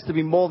wanted this to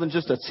be more than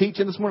just a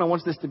teaching this morning. I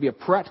wanted this to be a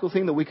practical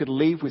thing that we could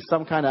leave with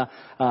some kind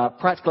of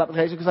practical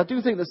application. Because I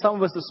do think that some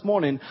of us this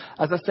morning,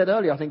 as I said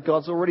earlier, I think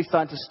God's already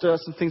starting to stir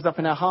some things up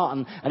in our heart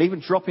and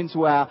even drop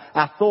into our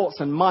thoughts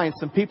and minds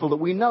some people that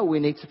we know we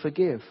need to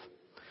forgive.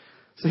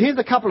 So here's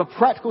a couple of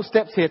practical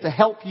steps here to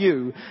help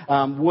you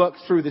work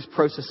through this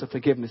process of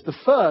forgiveness. The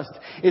first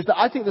is that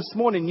I think this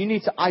morning you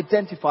need to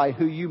identify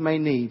who you may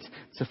need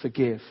to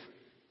forgive.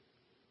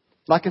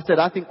 Like I said,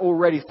 I think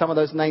already some of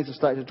those names have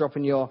started to drop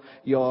in your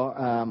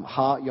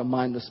heart, your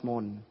mind this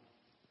morning.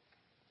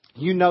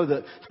 You know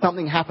that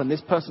something happened.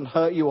 This person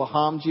hurt you or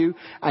harmed you,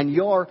 and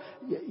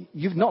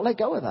you've not let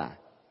go of that.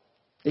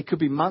 It could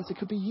be months, it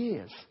could be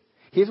years.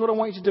 Here's what I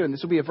want you to do, and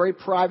this will be a very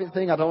private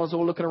thing. I don't want us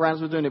all looking around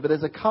as we're doing it, but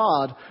there's a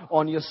card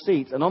on your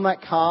seat. And on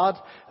that card,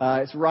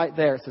 it's right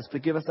there. It says,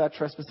 forgive us our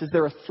trespasses.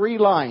 There are 3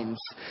 lines.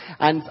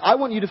 And I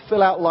want you to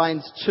fill out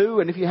lines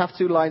 2, and if you have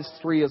 2 lines,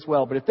 3 as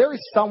well. But if there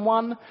is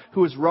someone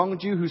who has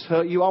wronged you, who's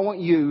hurt you, I want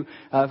you,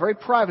 very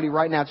privately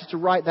right now, just to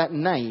write that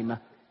name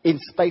in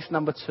space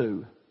number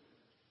 2.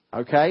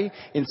 Okay?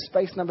 In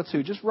space number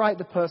 2, just write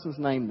the person's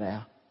name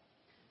there.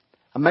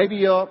 And maybe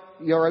you're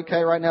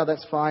okay right now,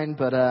 that's fine.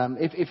 But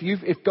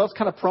if God's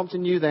kind of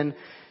prompting you, then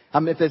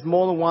if there's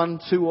more than 1,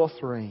 2 or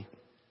 3.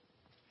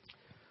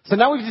 So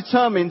now we've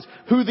determined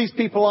who these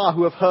people are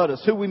who have hurt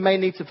us, who we may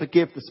need to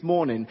forgive this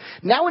morning.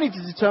 Now we need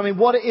to determine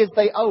what it is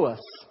they owe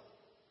us.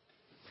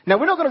 Now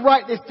we're not going to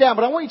write this down,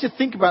 but I want you to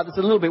think about this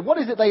a little bit. What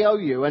is it they owe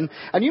you? And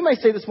you may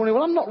say this morning,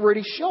 well, I'm not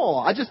really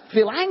sure. I just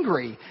feel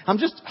angry. I'm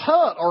just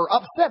hurt or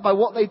upset by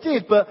what they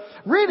did. But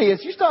really,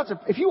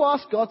 if you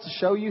ask God to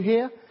show you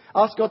here,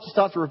 ask God to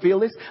start to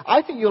reveal this,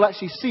 I think you'll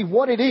actually see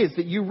what it is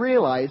that you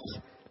realize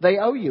they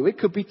owe you. It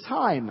could be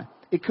time.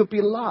 It could be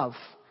love.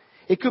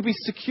 It could be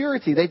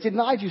security. They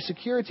denied you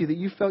security that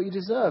you felt you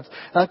deserved.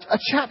 A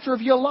chapter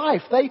of your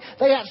life. They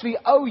actually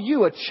owe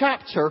you a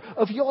chapter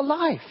of your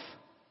life.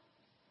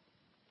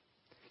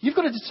 You've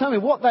got to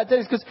determine what that debt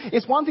is, because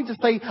it's one thing to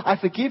say, I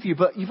forgive you,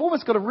 but you've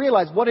almost got to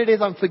realize what it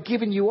is I'm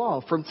forgiving you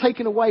of, from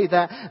taking away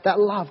that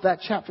love, that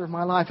chapter of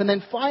my life. And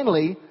then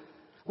finally,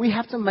 we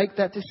have to make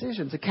that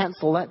decision to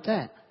cancel that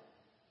debt.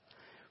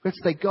 We have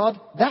to say, God,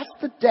 that's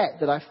the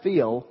debt that I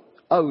feel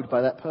owed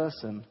by that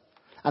person.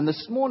 And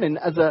this morning,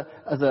 as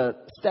a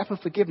step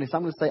of forgiveness,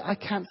 I'm going to say, I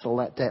cancel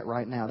that debt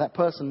right now. That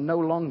person no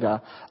longer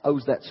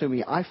owes that to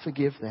me. I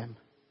forgive them.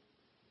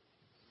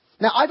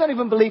 Now, I don't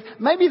even believe,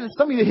 maybe there's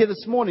some of you here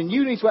this morning,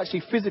 you need to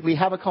actually physically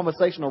have a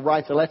conversation or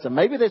write a letter.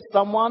 Maybe there's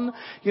someone,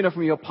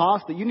 from your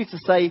past that you need to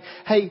say,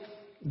 hey,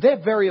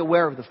 they're very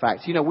aware of the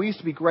fact, we used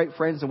to be great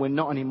friends and we're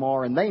not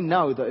anymore. And they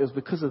know that it was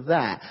because of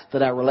that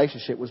our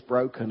relationship was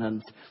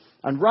broken.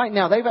 And right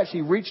now, they've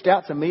actually reached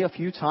out to me a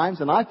few times,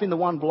 and I've been the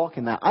one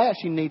blocking that. I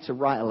actually need to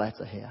write a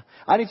letter here.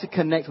 I need to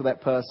connect with that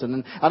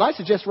person. And I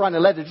suggest writing a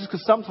letter just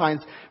because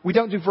sometimes we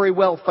don't do very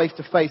well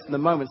face-to-face in the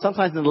moment.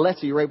 Sometimes in a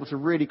letter, you're able to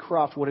really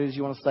craft what it is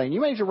you want to say. And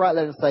you may need to write a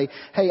letter and say,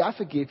 hey, I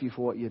forgive you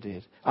for what you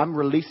did. I'm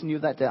releasing you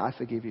that debt. I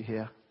forgive you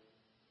here.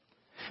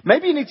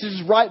 Maybe you need to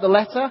just write the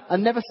letter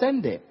and never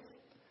send it.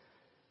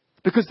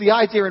 Because the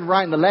idea in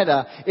writing the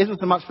letter isn't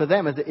so much for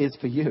them as it is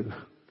for you.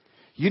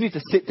 You need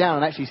to sit down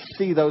and actually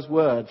see those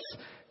words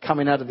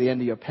coming out of the end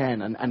of your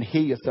pen and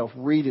hear yourself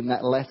reading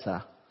that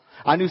letter.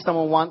 I knew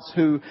someone once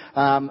who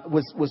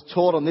was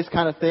taught on this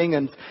kind of thing,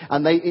 and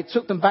it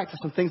took them back to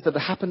some things that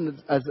had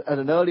happened at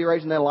an earlier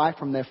age in their life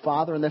from their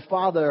father, and their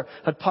father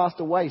had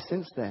passed away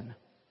since then.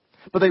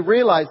 But they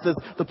realized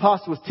that the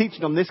pastor was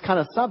teaching on this kind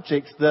of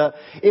subject that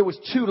it was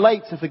too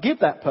late to forgive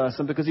that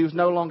person because he was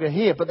no longer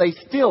here. But they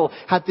still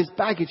had this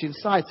baggage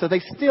inside, so they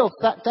still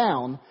sat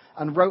down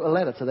and wrote a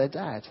letter to their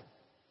dad.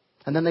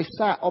 And then they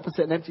sat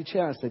opposite an empty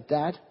chair and said,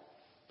 Dad,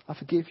 I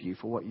forgive you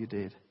for what you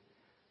did.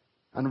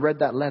 And read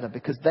that letter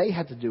because they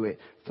had to do it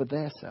for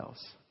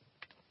themselves.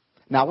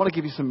 Now, I want to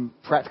give you some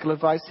practical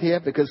advice here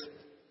because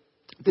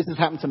this has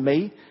happened to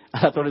me.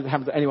 I thought it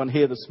happened to anyone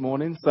here this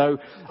morning. So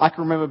I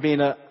can remember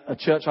being a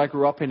church I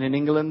grew up in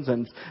England,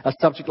 and a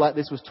subject like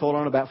this was taught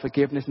on about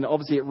forgiveness. And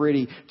obviously it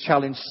really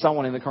challenged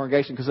someone in the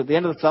congregation, because at the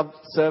end of the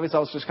service I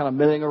was just kind of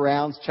milling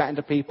around, chatting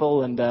to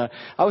people. And I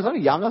was only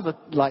young. I was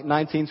like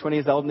 19, 20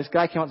 years old. And this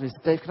guy came up to me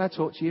and said, Dave, can I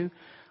talk to you? And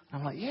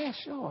I'm like, yeah,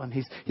 sure. And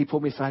he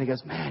pulled me aside and he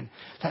goes, man,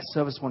 that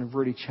service one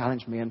really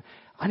challenged me. And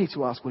I need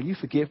to ask, will you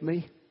forgive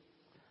me?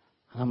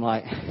 And I'm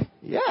like,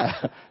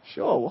 yeah,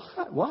 sure.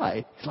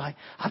 Why? He's like,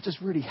 I've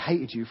just really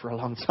hated you for a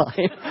long time.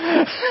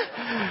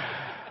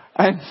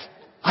 And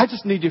I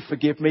just need you to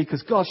forgive me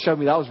because God showed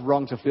me that I was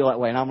wrong to feel that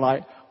way. And I'm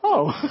like,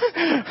 oh,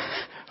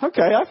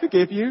 okay, I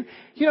forgive you.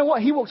 You know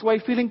what? He walked away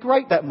feeling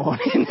great that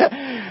morning.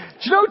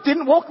 Do you know who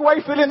didn't walk away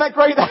feeling that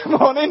great that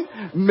morning?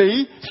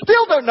 Me.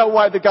 Still don't know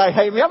why the guy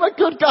hated me. I'm a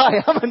good guy.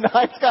 I'm a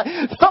nice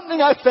guy.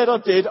 Something I said or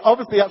did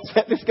obviously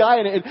upset this guy.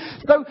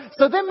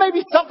 So then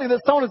maybe something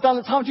that someone has done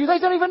that's harmed you, they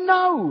don't even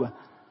know.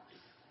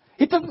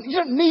 You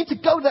don't need to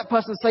go to that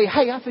person and say,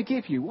 hey, I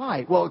forgive you.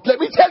 Why? Well, let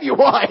me tell you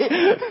why.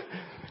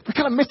 We're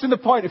kind of missing the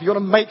point if you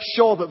want to make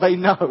sure that they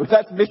know.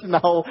 That's missing the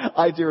whole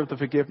idea of the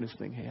forgiveness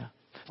thing here.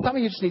 Some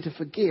of you just need to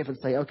forgive and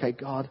say, okay,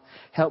 God,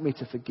 help me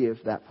to forgive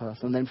that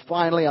person. And then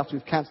finally, after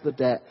we've cancelled the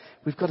debt,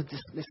 we've got to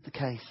dismiss the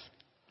case.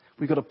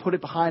 We've got to put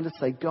it behind us,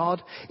 say,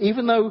 God,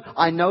 even though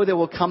I know there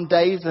will come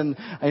days and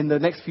in the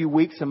next few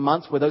weeks and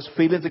months where those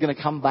feelings are going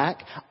to come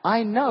back,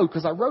 I know,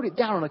 because I wrote it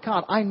down on a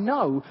card, I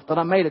know that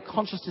I made a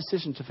conscious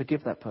decision to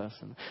forgive that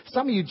person.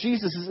 Some of you,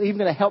 Jesus is even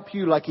going to help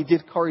you like he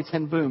did Corrie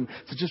ten Boom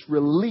to just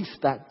release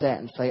that debt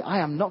and say, I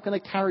am not going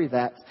to carry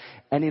that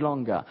any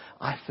longer.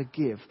 I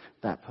forgive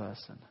that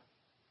person.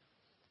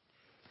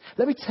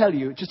 Let me tell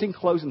you, just in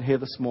closing here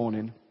this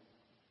morning,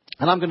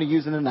 and I'm going to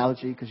use an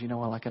analogy because you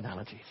know I like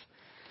analogies,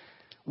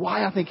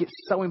 why I think it's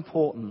so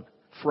important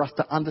for us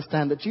to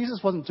understand that Jesus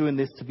wasn't doing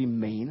this to be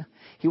mean.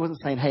 He wasn't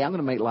saying, hey, I'm going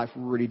to make life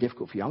really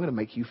difficult for you. I'm going to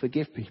make you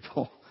forgive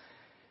people.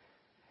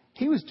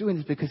 He was doing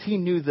this because he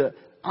knew that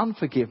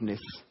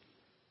unforgiveness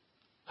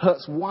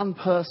hurts one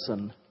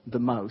person the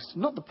most.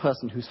 Not the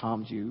person who's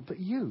harmed you, but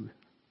you.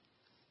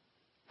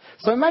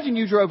 So imagine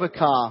you drove a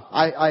car.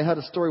 I heard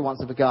a story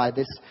once of a guy.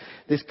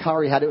 This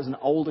car he had, it was an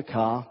older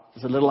car. It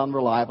was a little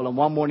unreliable. And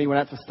one morning he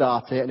went out to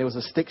start it, and it was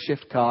a stick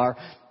shift car.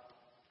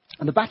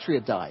 And the battery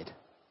had died.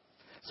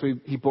 So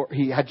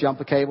he had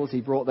jumper cables.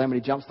 He brought them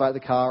and he jump started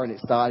the car and it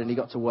started and he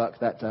got to work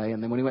that day.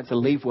 And then when he went to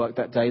leave work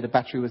that day, the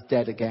battery was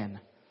dead again.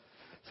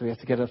 So he had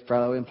to get a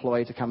fellow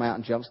employee to come out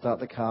and jump start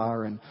the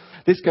car. And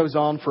this goes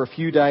on for a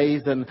few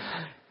days, and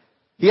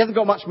he hasn't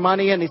got much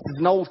money, and it's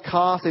an old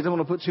car, so he doesn't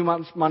want to put too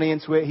much money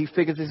into it. He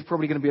figures this is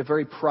probably going to be a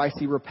very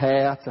pricey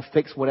repair to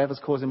fix whatever's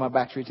causing my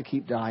battery to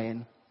keep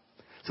dying.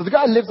 So the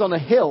guy lives on a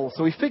hill,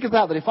 so he figures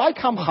out that if I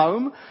come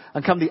home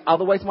and come the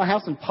other way to my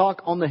house and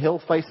park on the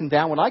hill facing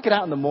down, when I get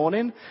out in the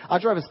morning, I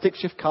drive a stick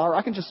shift car,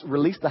 I can just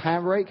release the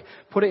handbrake,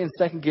 put it in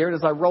second gear, and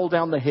as I roll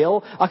down the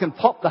hill, I can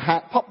pop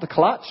the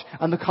clutch,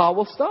 and the car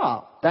will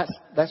start.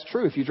 That's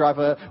true. If you drive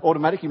an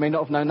automatic, you may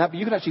not have known that, but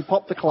you can actually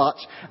pop the clutch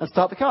and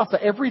start the car. So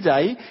every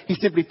day, he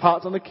simply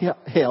parked on the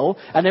hill,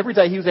 and every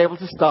day he was able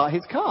to start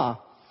his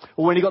car.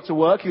 Or when he got to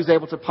work, he was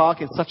able to park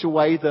in such a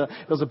way that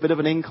there was a bit of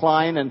an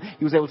incline and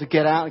he was able to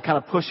get out and kind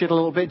of push it a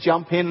little bit,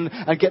 jump in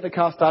and get the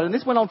car started. And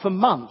this went on for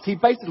months. He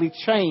basically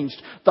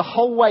changed the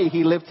whole way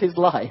he lived his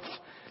life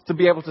to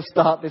be able to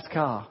start this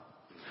car.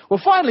 Well,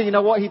 finally, you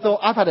know what? He thought,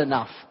 I've had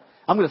enough.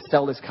 I'm going to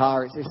sell this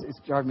car. It's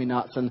driving me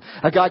nuts. And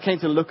a guy came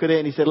to look at it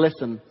and he said,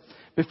 listen,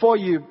 before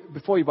you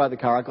buy the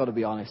car, I've got to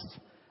be honest.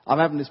 I'm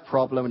having this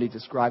problem. And he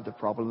described the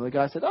problem. And the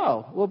guy said,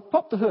 oh, well,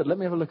 pop the hood. Let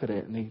me have a look at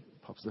it. And he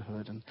pops the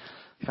hood and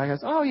the guy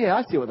goes, oh yeah,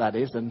 I see what that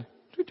is. And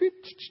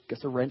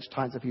gets a wrench,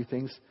 tightens a few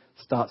things,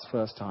 starts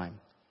first time.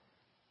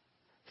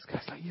 This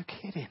guy's like, you're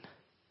kidding.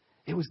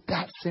 It was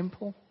that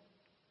simple.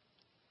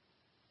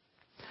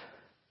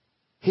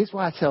 Here's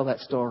why I tell that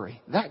story.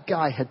 That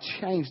guy had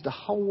changed the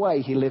whole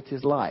way he lived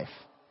his life.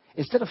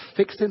 Instead of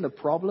fixing the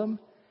problem,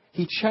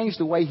 he changed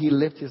the way he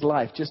lived his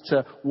life just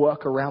to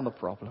work around the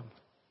problem.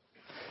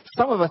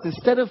 Some of us,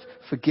 instead of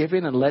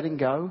forgiving and letting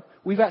go,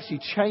 we've actually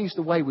changed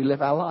the way we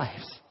live our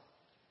lives.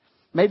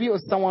 Maybe it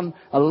was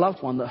a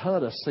loved one that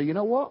hurt us. So you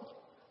know what?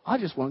 I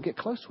just won't get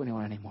close to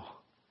anyone anymore.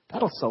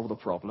 That'll solve the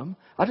problem.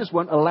 I just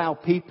won't allow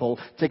people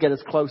to get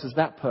as close as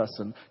that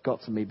person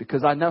got to me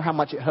because I know how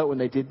much it hurt when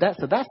they did that.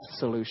 So that's the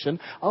solution.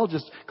 I'll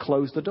just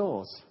close the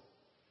doors.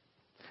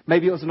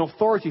 Maybe it was an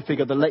authority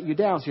figure that let you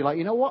down. So you're like,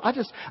 you know what?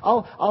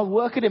 I'll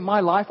work it in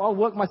my life. I'll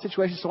work my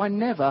situation so I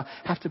never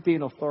have to be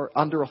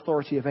under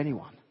authority of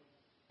anyone.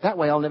 That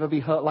way I'll never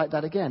be hurt like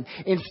that again.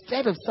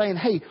 Instead of saying,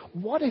 hey,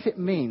 what if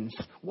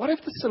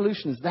the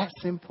solution is that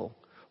simple?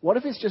 What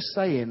if it's just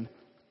saying,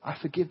 I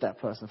forgive that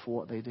person for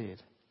what they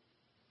did?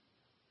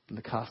 And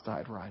the car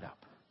started right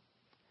up.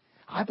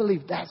 I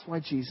believe that's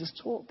why Jesus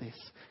taught this.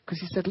 Because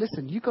he said,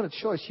 listen, you've got a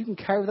choice. You can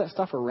carry that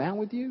stuff around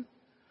with you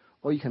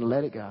or you can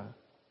let it go.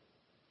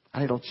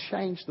 And it'll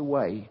change the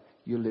way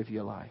you live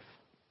your life.